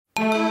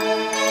The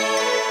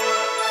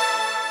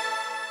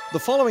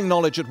following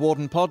Knowledge at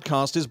Wharton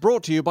podcast is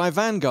brought to you by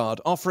Vanguard,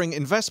 offering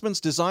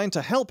investments designed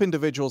to help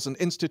individuals and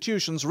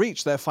institutions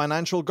reach their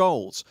financial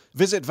goals.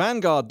 Visit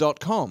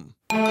Vanguard.com.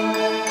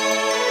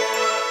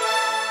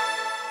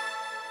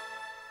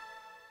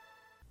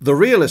 The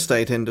real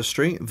estate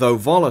industry, though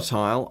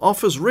volatile,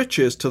 offers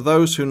riches to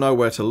those who know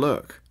where to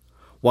look.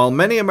 While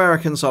many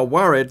Americans are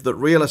worried that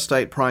real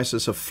estate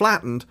prices have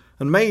flattened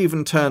and may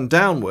even turn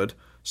downward,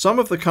 some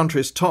of the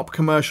country's top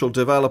commercial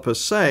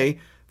developers say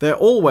there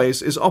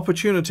always is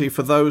opportunity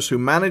for those who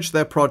manage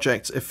their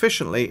projects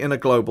efficiently in a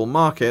global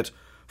market,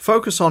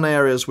 focus on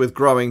areas with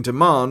growing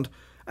demand,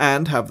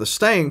 and have the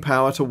staying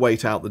power to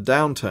wait out the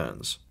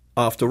downturns.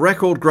 After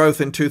record growth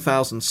in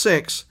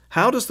 2006,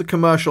 how does the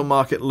commercial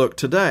market look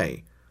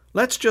today?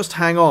 Let's just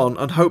hang on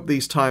and hope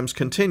these times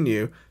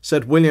continue,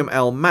 said William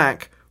L.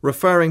 Mack,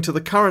 referring to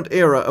the current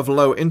era of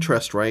low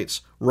interest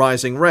rates,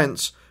 rising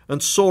rents,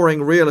 and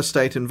soaring real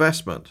estate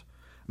investment.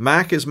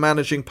 Mack is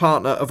managing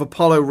partner of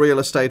Apollo Real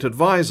Estate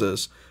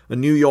Advisors, a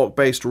New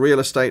York-based real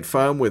estate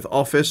firm with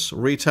office,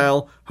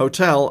 retail,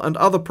 hotel, and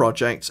other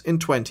projects in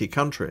 20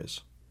 countries.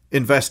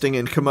 Investing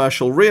in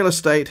commercial real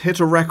estate hit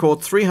a record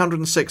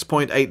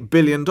 $306.8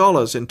 billion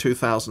in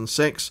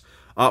 2006,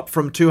 up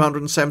from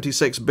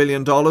 $276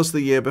 billion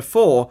the year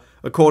before,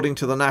 according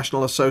to the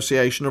National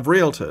Association of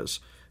Realtors.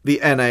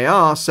 The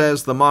NAR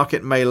says the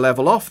market may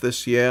level off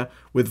this year,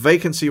 with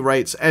vacancy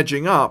rates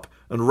edging up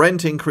and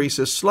rent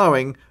increases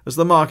slowing as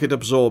the market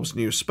absorbs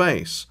new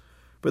space.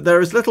 But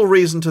there is little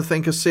reason to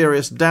think a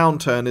serious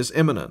downturn is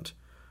imminent.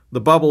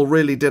 The bubble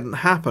really didn't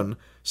happen,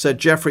 said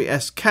Jeffrey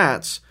S.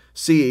 Katz,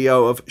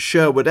 CEO of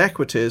Sherwood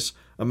Equities,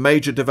 a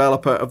major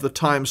developer of the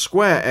Times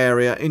Square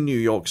area in New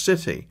York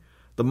City.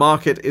 The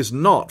market is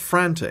not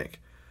frantic.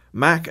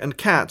 Mack and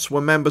Katz were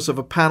members of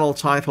a panel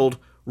titled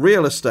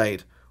Real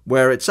Estate,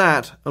 Where It's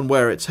At and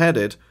Where It's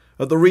Headed,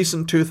 at the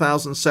recent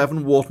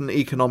 2007 Wharton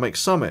Economic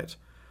Summit.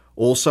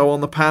 Also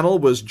on the panel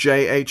was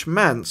J.H.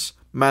 Mance,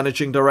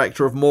 Managing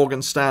Director of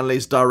Morgan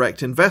Stanley's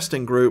Direct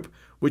Investing Group,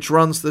 which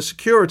runs the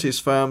securities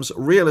firm's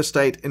real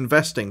estate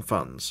investing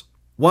funds.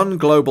 One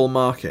global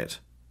market.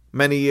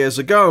 Many years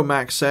ago,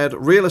 Mack said,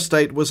 real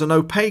estate was an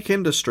opaque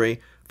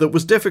industry that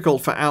was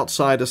difficult for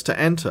outsiders to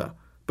enter.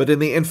 But in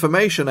the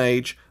information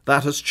age,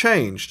 that has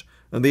changed,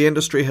 and the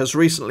industry has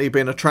recently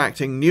been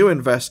attracting new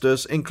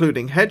investors,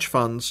 including hedge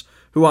funds,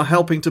 who are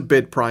helping to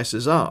bid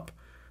prices up.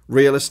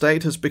 Real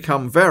estate has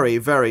become very,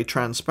 very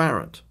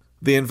transparent.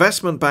 The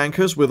investment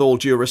bankers, with all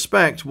due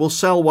respect, will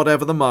sell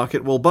whatever the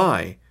market will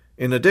buy.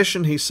 In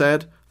addition, he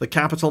said, the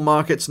capital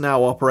markets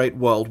now operate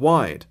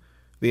worldwide.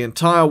 The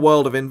entire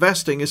world of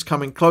investing is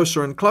coming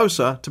closer and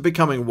closer to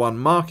becoming one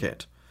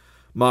market.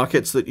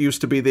 Markets that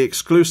used to be the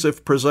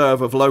exclusive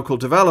preserve of local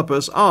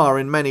developers are,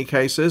 in many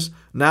cases,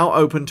 now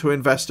open to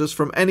investors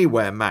from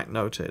anywhere, Mack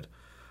noted.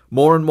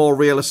 More and more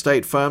real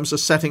estate firms are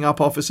setting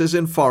up offices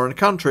in foreign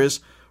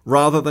countries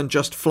rather than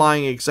just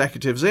flying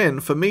executives in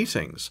for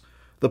meetings.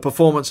 The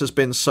performance has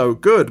been so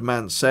good,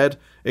 Mance said,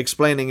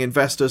 explaining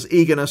investors'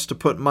 eagerness to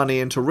put money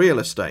into real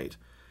estate.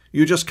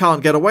 You just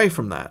can't get away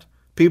from that.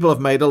 People have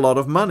made a lot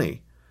of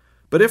money.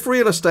 But if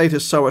real estate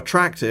is so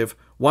attractive,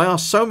 why are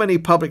so many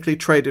publicly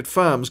traded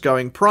firms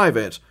going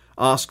private?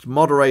 Asked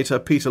moderator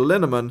Peter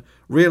Linneman,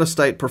 real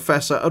estate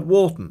professor at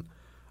Wharton.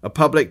 A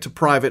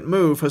public-to-private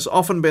move has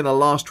often been a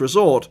last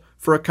resort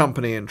for a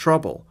company in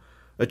trouble.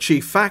 A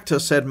chief factor,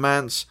 said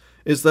Mance,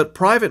 is that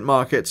private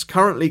markets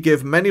currently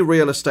give many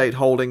real estate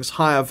holdings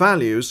higher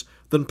values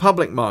than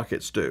public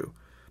markets do.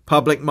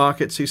 Public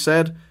markets, he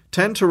said,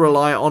 tend to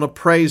rely on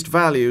appraised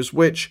values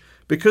which,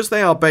 because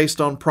they are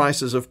based on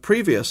prices of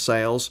previous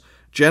sales,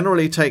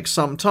 generally take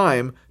some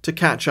time to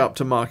catch up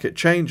to market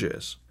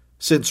changes.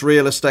 Since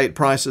real estate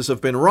prices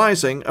have been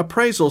rising,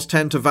 appraisals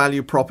tend to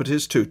value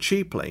properties too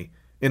cheaply.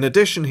 In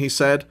addition, he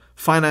said,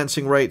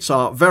 financing rates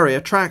are very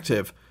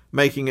attractive,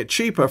 making it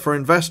cheaper for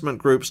investment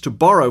groups to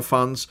borrow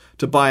funds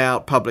to buy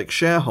out public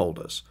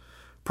shareholders.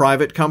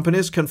 Private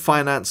companies can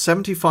finance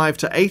 75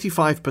 to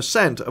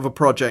 85% of a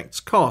project's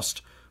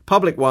cost,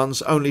 public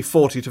ones only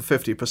 40 to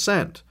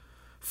 50%.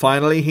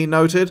 Finally, he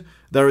noted,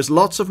 there is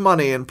lots of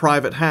money in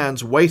private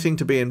hands waiting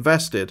to be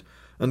invested,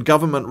 and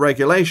government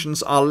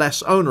regulations are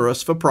less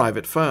onerous for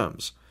private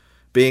firms.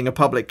 Being a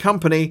public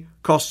company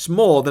costs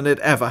more than it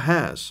ever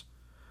has.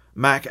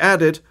 Mack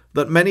added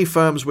that many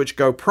firms which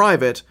go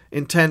private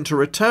intend to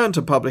return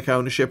to public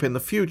ownership in the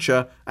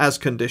future as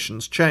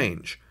conditions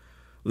change.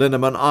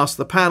 Linneman asked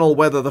the panel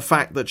whether the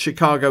fact that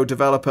Chicago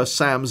developer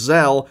Sam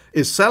Zell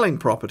is selling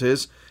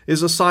properties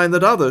is a sign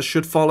that others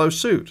should follow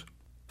suit.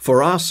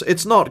 For us,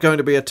 it's not going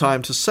to be a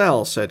time to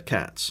sell, said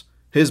Katz.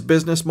 His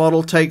business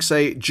model takes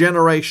a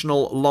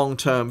generational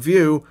long-term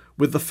view,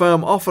 with the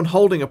firm often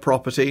holding a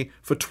property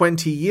for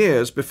 20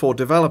 years before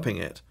developing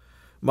it.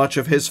 Much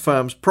of his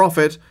firm's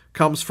profit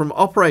comes from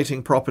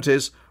operating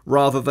properties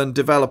rather than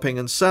developing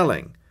and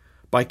selling.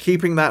 By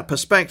keeping that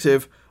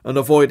perspective and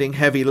avoiding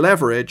heavy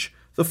leverage,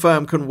 the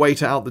firm can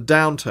wait out the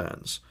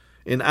downturns.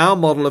 In our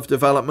model of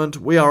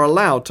development, we are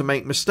allowed to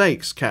make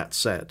mistakes, Katz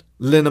said.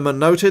 Linneman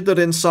noted that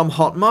in some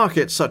hot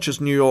markets such as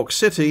New York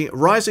City,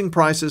 rising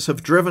prices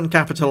have driven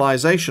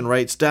capitalization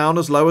rates down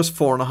as low as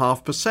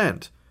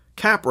 4.5%.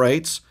 Cap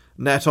rates,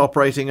 net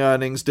operating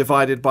earnings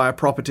divided by a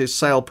property's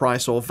sale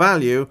price or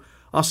value,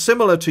 are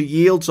similar to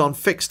yields on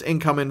fixed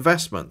income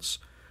investments.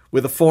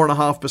 With a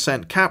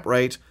 4.5% cap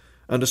rate,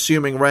 and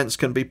assuming rents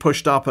can be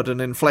pushed up at an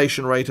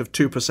inflation rate of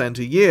 2%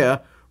 a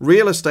year,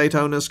 real estate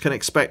owners can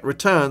expect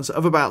returns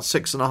of about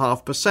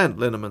 6.5%,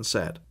 Linneman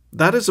said.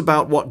 That is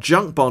about what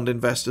junk bond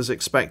investors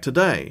expect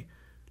today.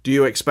 Do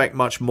you expect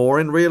much more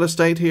in real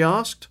estate, he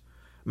asked.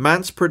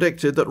 Mance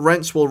predicted that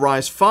rents will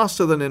rise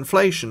faster than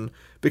inflation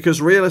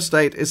because real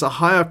estate is a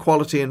higher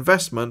quality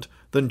investment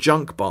than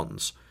junk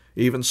bonds.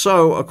 Even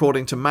so,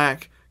 according to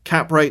Mack,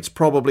 cap rates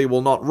probably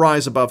will not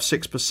rise above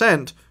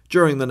 6%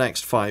 during the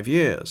next 5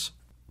 years.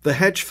 The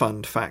hedge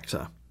fund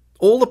factor.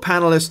 All the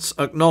panelists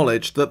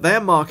acknowledged that their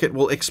market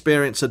will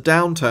experience a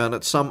downturn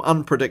at some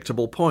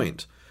unpredictable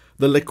point.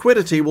 The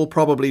liquidity will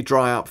probably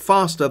dry up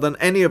faster than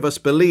any of us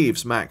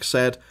believes, Mack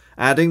said,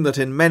 adding that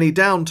in many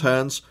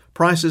downturns,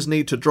 prices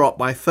need to drop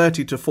by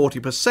 30 to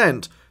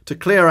 40% to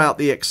clear out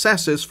the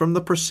excesses from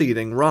the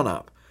preceding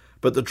run-up.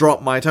 But the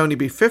drop might only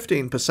be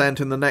 15%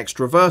 in the next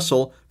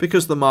reversal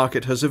because the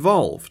market has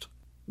evolved.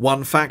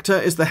 One factor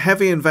is the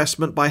heavy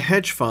investment by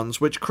hedge funds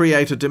which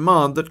create a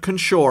demand that can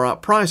shore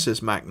up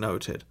prices, Mack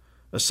noted.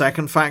 A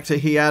second factor,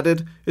 he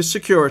added, is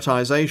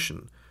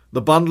securitization,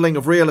 the bundling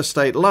of real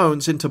estate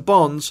loans into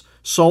bonds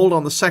sold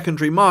on the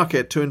secondary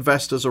market to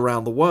investors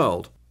around the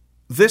world.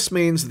 This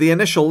means the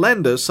initial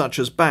lenders, such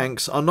as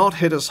banks, are not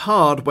hit as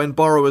hard when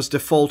borrowers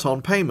default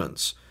on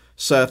payments.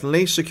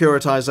 Certainly,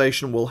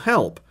 securitization will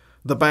help.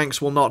 The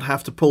banks will not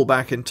have to pull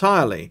back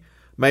entirely.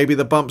 Maybe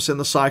the bumps in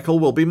the cycle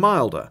will be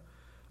milder.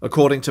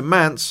 According to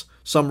Mance,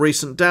 some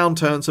recent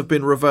downturns have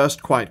been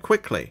reversed quite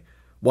quickly.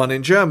 One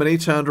in Germany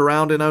turned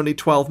around in only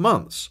 12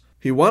 months.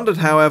 He wondered,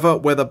 however,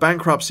 whether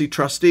bankruptcy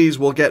trustees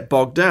will get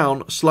bogged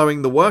down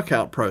slowing the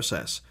workout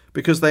process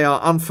because they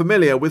are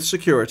unfamiliar with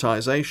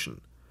securitization.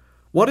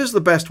 What is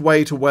the best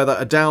way to weather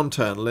a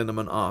downturn,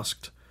 Linneman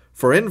asked.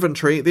 For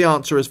inventory, the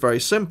answer is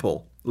very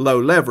simple. Low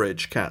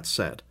leverage, Katz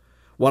said.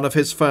 One of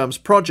his firm's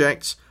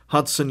projects,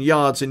 Hudson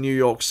Yards in New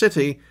York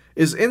City,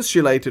 is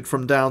insulated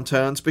from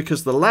downturns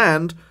because the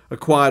land,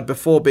 acquired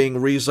before being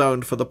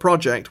rezoned for the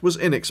project, was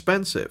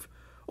inexpensive.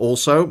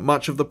 Also,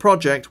 much of the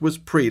project was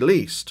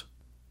pre-leased.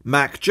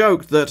 Mack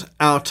joked that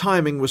our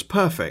timing was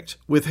perfect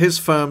with his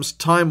firm's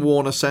Time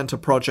Warner Center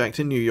project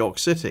in New York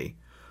City.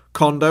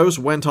 Condos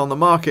went on the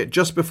market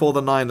just before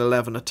the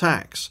 9/11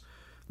 attacks.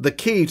 The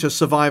key to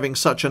surviving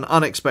such an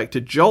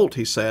unexpected jolt,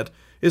 he said,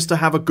 is to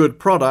have a good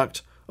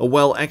product, a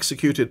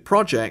well-executed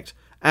project,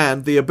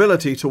 and the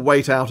ability to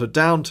wait out a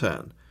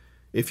downturn.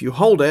 If you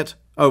hold it,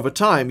 over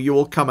time you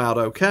will come out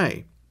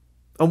okay.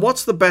 And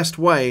what's the best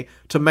way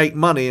to make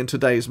money in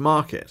today's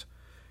market?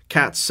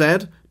 Katz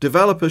said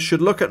developers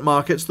should look at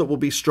markets that will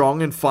be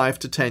strong in 5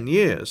 to 10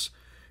 years.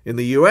 In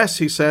the US,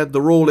 he said,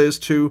 the rule is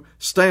to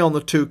stay on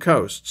the two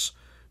coasts.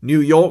 New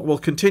York will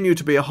continue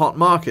to be a hot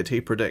market,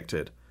 he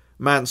predicted.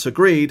 Mance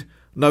agreed,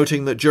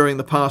 noting that during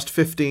the past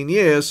 15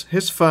 years,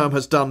 his firm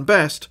has done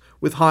best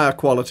with higher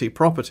quality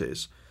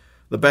properties.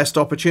 The best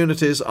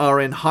opportunities are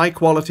in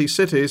high-quality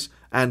cities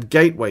and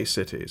gateway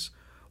cities.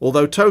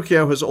 Although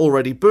Tokyo has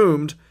already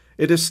boomed,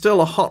 it is still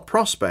a hot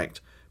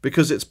prospect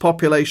because its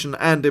population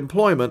and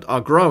employment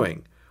are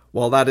growing,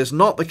 while that is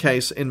not the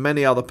case in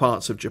many other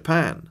parts of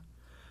Japan.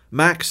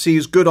 Mack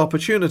sees good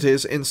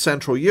opportunities in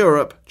Central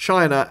Europe,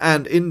 China,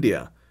 and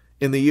India.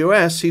 In the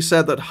US, he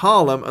said that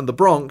Harlem and the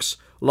Bronx,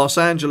 Los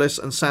Angeles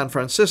and San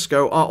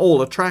Francisco are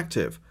all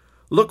attractive.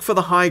 Look for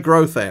the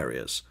high-growth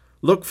areas.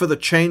 Look for the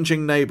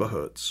changing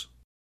neighborhoods.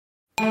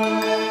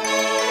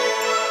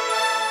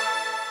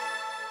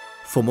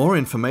 For more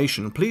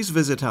information, please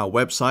visit our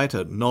website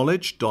at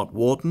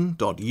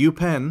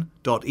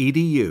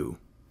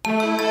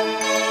knowledge.wharton.upenn.edu.